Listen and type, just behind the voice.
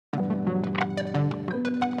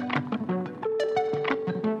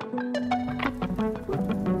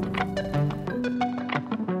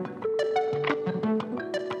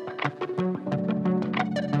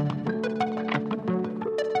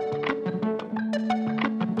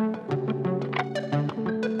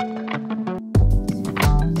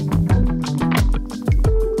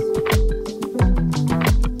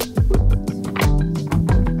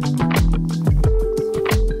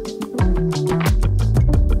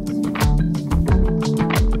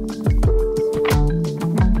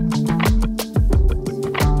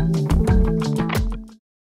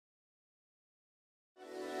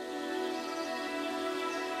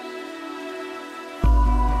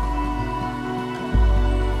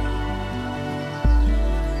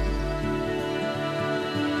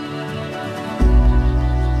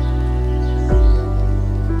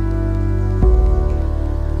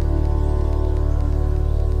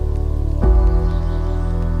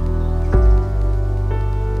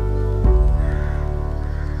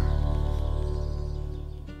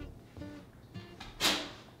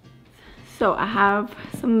So I have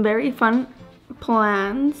some very fun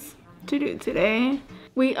plans to do today.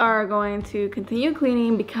 We are going to continue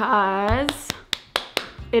cleaning because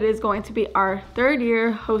it is going to be our 3rd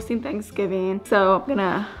year hosting Thanksgiving. So I'm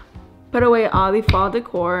gonna put away all the fall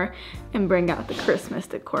decor and bring out the Christmas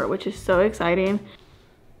decor, which is so exciting.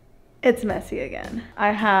 It's messy again.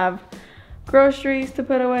 I have groceries to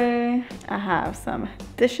put away. I have some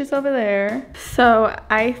dishes over there. So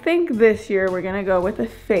I think this year we're gonna go with a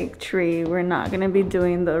fake tree. We're not gonna be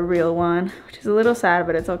doing the real one, which is a little sad,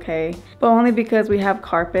 but it's okay. But only because we have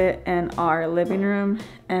carpet in our living room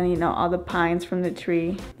and you know, all the pines from the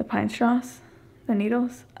tree, the pine straws, the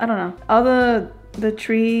needles, I don't know. All the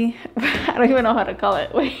tree, I don't even know how to call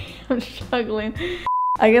it. Wait, I'm struggling.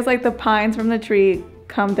 I guess like the pines from the tree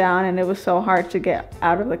come down and it was so hard to get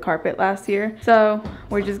out of the carpet last year. So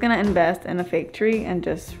we're just gonna invest in a fake tree and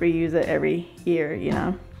just reuse it every year, you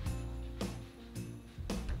know.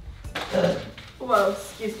 Whoa,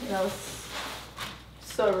 excuse me, that was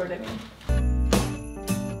so rude of me.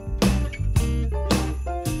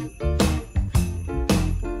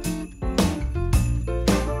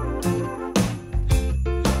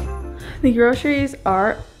 The groceries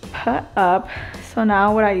are put up. So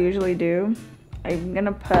now what I usually do, I'm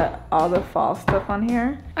gonna put all the fall stuff on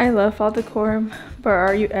here. I love fall decor, but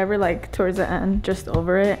are you ever like towards the end, just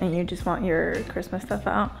over it, and you just want your Christmas stuff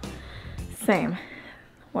out? Same.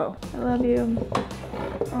 Whoa, I love you.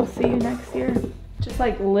 I'll see you next year. Just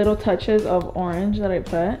like little touches of orange that I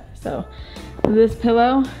put. So this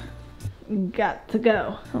pillow got to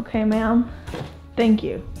go. Okay, ma'am? Thank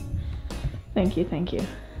you. Thank you, thank you.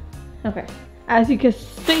 Okay, as you can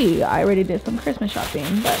see, I already did some Christmas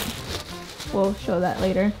shopping, but we'll show that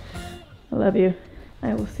later. I love you.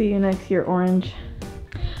 I will see you next year, orange.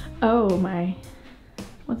 Oh, my,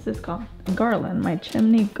 what's this called? Garland, my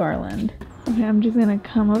chimney garland. Okay, I'm just gonna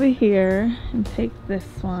come over here and take this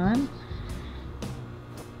one.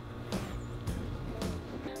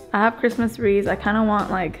 I have Christmas trees. I kind of want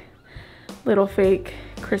like little fake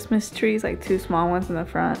Christmas trees, like 2 small ones in the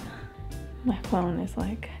front. My phone is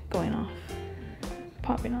like going off,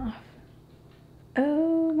 popping off.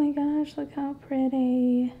 Oh my gosh, look how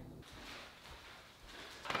pretty.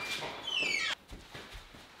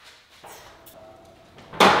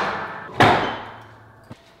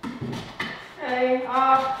 Hey,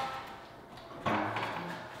 off.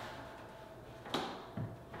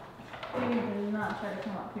 Please do not try to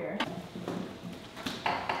come up here.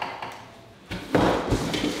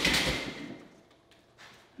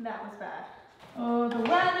 That was bad. Oh, the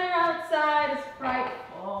weather outside is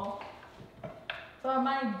frightful. But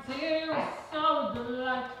my dear is so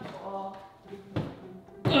delightful.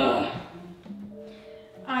 Ugh.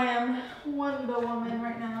 I am Wonder Woman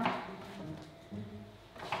right now.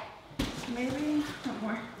 Maybe one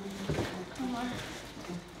more. One more.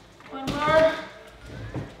 One more.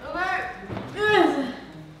 Okay. Yes.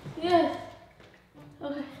 Yes.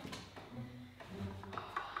 Okay.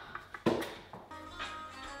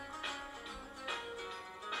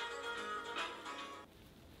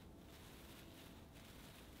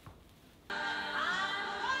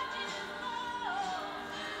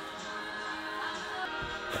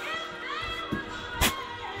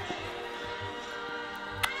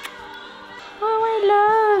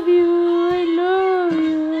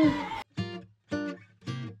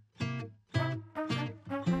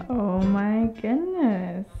 Oh my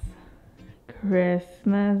goodness.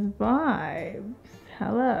 Christmas vibes.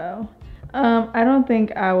 Hello. I don't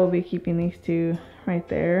think I will be keeping these 2 right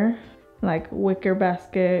there. Like wicker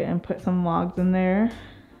basket and put some logs in there.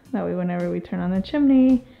 That way whenever we turn on the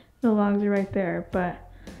chimney, the logs are right there.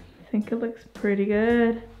 But I think it looks pretty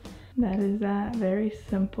good. That is that. Very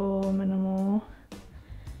simple, minimal.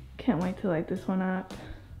 Can't wait to light this one up.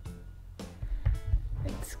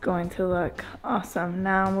 It's going to look awesome.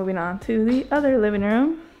 Now moving on to the other living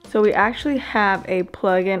room. So we actually have a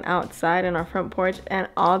plug-in outside in our front porch, and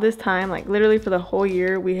all this time, like literally for the whole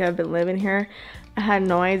year we have been living here, I had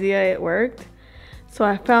no idea it worked. So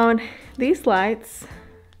I found these lights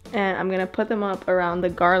and I'm gonna put them up around the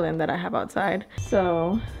garland that I have outside.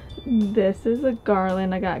 So this is a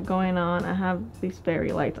garland I got going on. I have these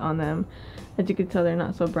fairy lights on them. As you can tell, they're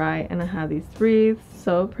not so bright, and I have these wreaths,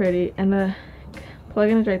 so pretty, and the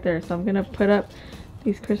plug-in is right there. So I'm gonna put up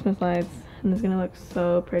these Christmas lights and it's gonna look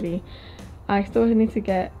so pretty. I still need to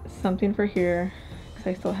get something for here because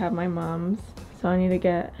I still have my mom's, so I need to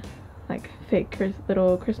get like fake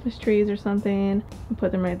little Christmas trees or something and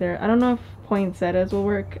put them right there. I don't know if poinsettias will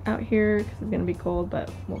work out here because it's gonna be cold, but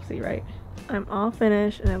we'll see, right? I'm all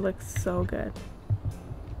finished and it looks so good.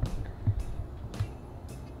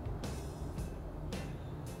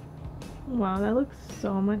 Wow, that looks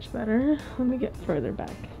so much better. Let me get further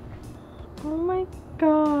back. Oh my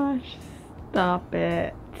gosh. Stop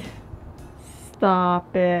it.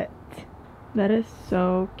 Stop it. That is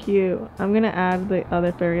so cute. I'm gonna add the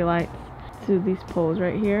other fairy lights to these poles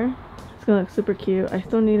right here. It's gonna look super cute. I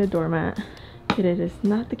still need a doormat. It is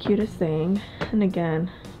not the cutest thing. And again,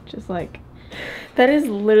 just like, that is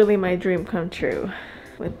literally my dream come true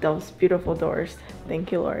with those beautiful doors.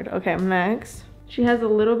 Thank you, Lord. Okay, next. She has a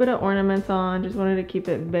little bit of ornaments on. Just wanted to keep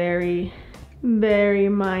it very, very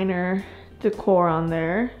minor decor on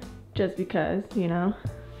there. Just because, you know.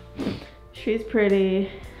 She's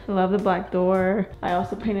pretty. Love the black door. I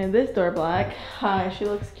also painted this door black. Hi, she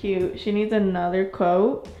looks cute. She needs another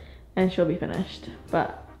coat and she'll be finished.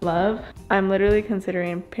 But love. I'm literally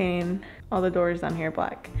considering painting all the doors down here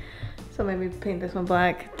black. So maybe paint this one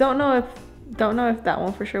black. Don't know if that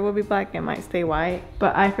one for sure will be black. It might stay white.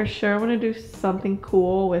 But I for sure want to do something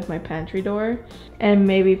cool with my pantry door and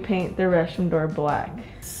maybe paint the restroom door black.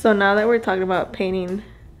 So now that we're talking about painting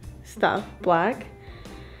stuff black,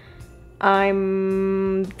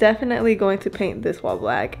 I'm definitely going to paint this wall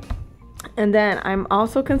black. And then I'm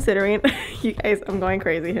also considering, you guys, I'm going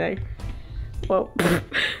crazy today. Whoa.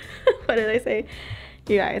 What did I say?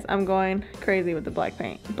 You guys, I'm going crazy with the black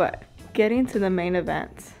paint. But getting to the main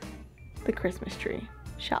event, the Christmas tree,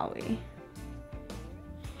 shall we?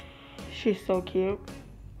 She's so cute.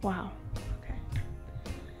 Wow. Okay.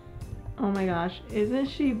 Oh my gosh, isn't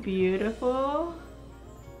she beautiful?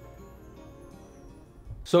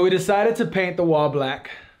 So we decided to paint the wall black.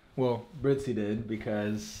 Well, Brithzy did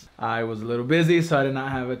because I was a little busy, so I did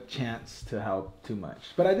not have a chance to help too much.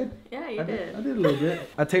 But I did. Yeah, you did. I did a little bit.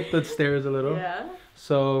 I taped the stairs a little. Yeah.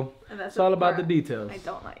 So it's all about the details. I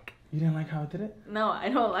don't like. You didn't like how I did it? No, I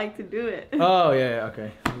don't like to do it. Oh, yeah, okay.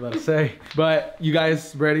 I was about to say. But you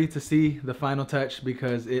guys ready to see the final touch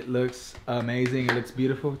because it looks amazing. It looks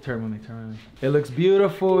beautiful. Turn with me, turn with me. It looks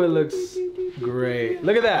beautiful. It looks great.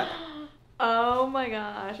 Look at that. Oh my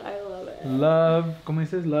gosh, I love it. Love, como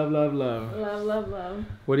dices? Love, love, love. Love, love, love.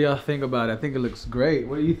 What do y'all think about it? I think it looks great.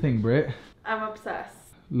 What do you think, Britt? I'm obsessed.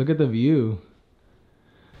 Look at the view.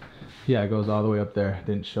 Yeah, it goes all the way up there.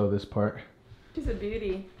 Didn't show this part. She's a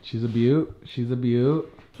beauty. She's a beaut. She's a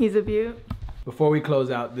beaut. He's a beaut. Before we close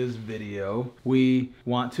out this video, we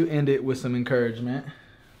want to end it with some encouragement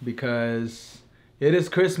because it is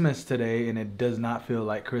Christmas today and it does not feel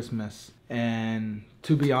like Christmas. And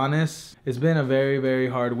to be honest, it's been a very, very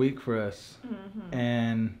hard week for us. Mm-hmm.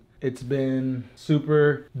 And it's been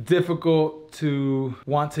super difficult to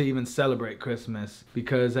want to even celebrate Christmas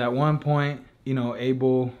because at one point, you know,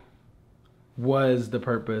 Abel was the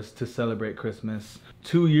purpose to celebrate Christmas.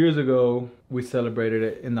 2 years ago, we celebrated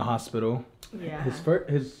it in the hospital. Yeah.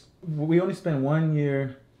 We only spent 1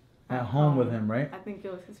 year at home with him, right? I think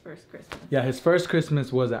it was his first Christmas. Yeah, his first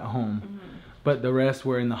Christmas was at home. Mm-hmm. But the rest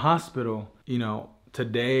were in the hospital. You know,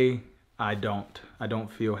 today I don't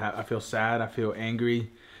feel happy. I feel sad. I feel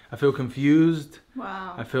angry. I feel confused.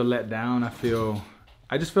 Wow. I feel let down.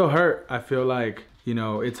 I just feel hurt. I feel like, you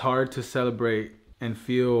know, it's hard to celebrate and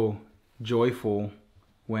feel joyful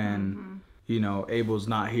when, you know, Abel's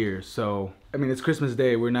not here. So, I mean, it's Christmas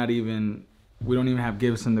Day. We don't even have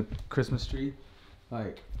gifts in the Christmas tree.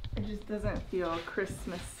 Like, it just doesn't feel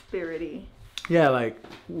Christmas spirity. Yeah, like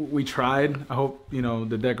we tried. I hope, you know,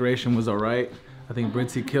 the decoration was all right. I think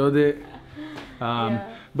Brithzy killed it.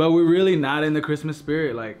 Yeah. But we're really not in the Christmas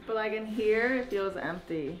spirit. But like in here, it feels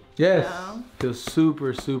empty. Yes, you know? It feels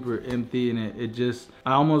super, super empty, and it just,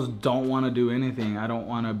 I almost don't want to do anything. I don't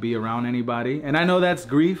want to be around anybody. And I know that's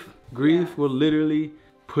grief. Grief will literally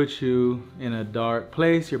put you in a dark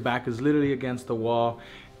place. Your back is literally against the wall.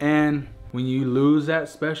 And when you lose that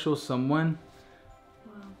special someone,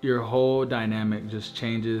 your whole dynamic just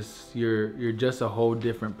changes. You're just a whole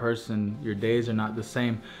different person. Your days are not the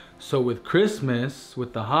same. So with Christmas,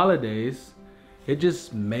 with the holidays, it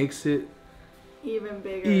just makes it even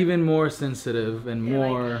bigger, even more sensitive and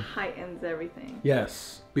more, like heightens everything.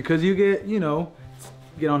 Yes, because you get, you know,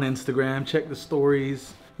 get on Instagram, check the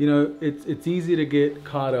stories. You know, it's easy to get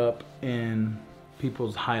caught up in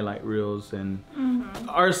people's highlight reels and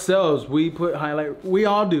ourselves. We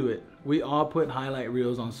all do it. We all put highlight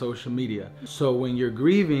reels on social media. So when you're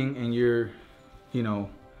grieving and you're, you know,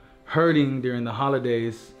 hurting during the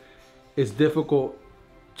holidays, it's difficult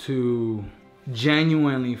to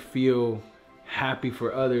genuinely feel happy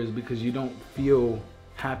for others because you don't feel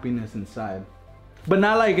happiness inside. But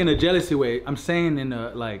not like in a jealousy way. I'm saying in a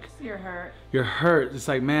like, you're hurt. You're hurt. It's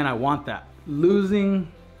like, man, I want that.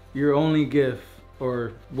 Losing your only gift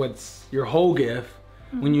or what's your whole gift,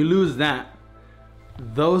 when you lose that,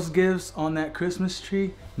 those gifts on that Christmas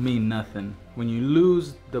tree mean nothing when you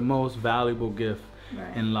lose the most valuable gift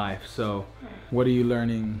in life. So what are you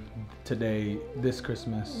learning today, this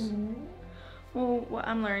Christmas? Well, what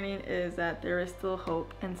I'm learning is that there is still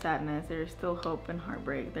hope in sadness, there is still hope in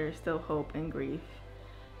heartbreak, there is still hope in grief,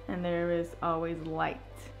 and there is always light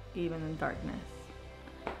even in darkness.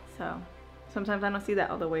 So sometimes I don't see that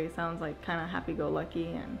all the way. It sounds like kind of happy-go-lucky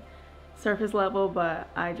and surface level, but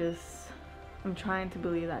I'm trying to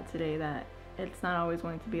believe that today, that it's not always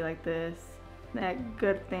going to be like this, that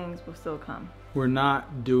good things will still come. We're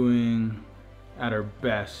not doing at our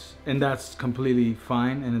best, and that's completely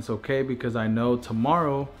fine, and it's okay, because I know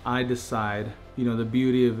tomorrow I decide, you know, the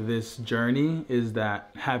beauty of this journey is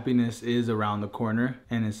that happiness is around the corner,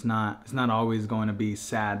 and it's not always going to be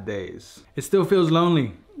sad days. It still feels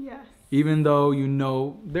lonely. Yes. Even though, you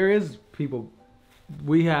know, there is people,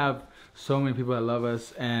 we have so many people that love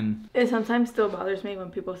us, and it sometimes still bothers me when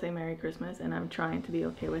people say Merry Christmas, and I'm trying to be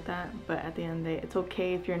okay with that, but at the end of the day, it's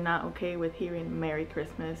okay if you're not okay with hearing Merry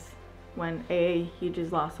Christmas when you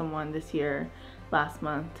just lost someone this year, last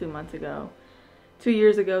month, 2 months ago, 2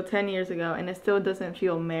 years ago, 10 years ago, and it still doesn't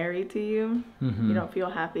feel merry to you. You don't feel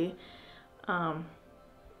happy. So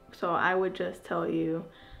I would just tell you,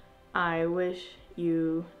 I wish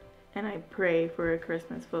you and I pray for a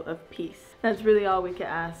Christmas full of peace. That's really all we can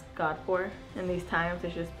ask God for in these times,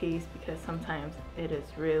 is just peace, because sometimes it is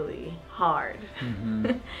really hard.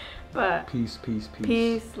 But peace.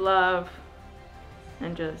 Peace, love,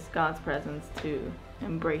 and just God's presence to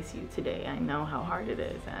embrace you today. I know how hard it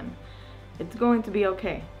is, and it's going to be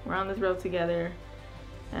okay. We're on this road together,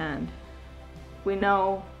 and we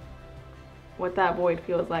know what that void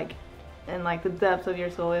feels like, and like the depths of your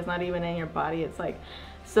soul is not even in your body. It's like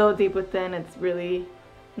so deep within, it's really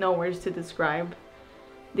no words to describe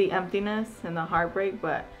the emptiness and the heartbreak,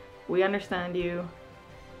 but we understand you.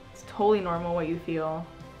 It's totally normal what you feel.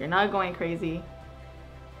 You're not going crazy.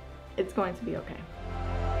 It's going to be okay.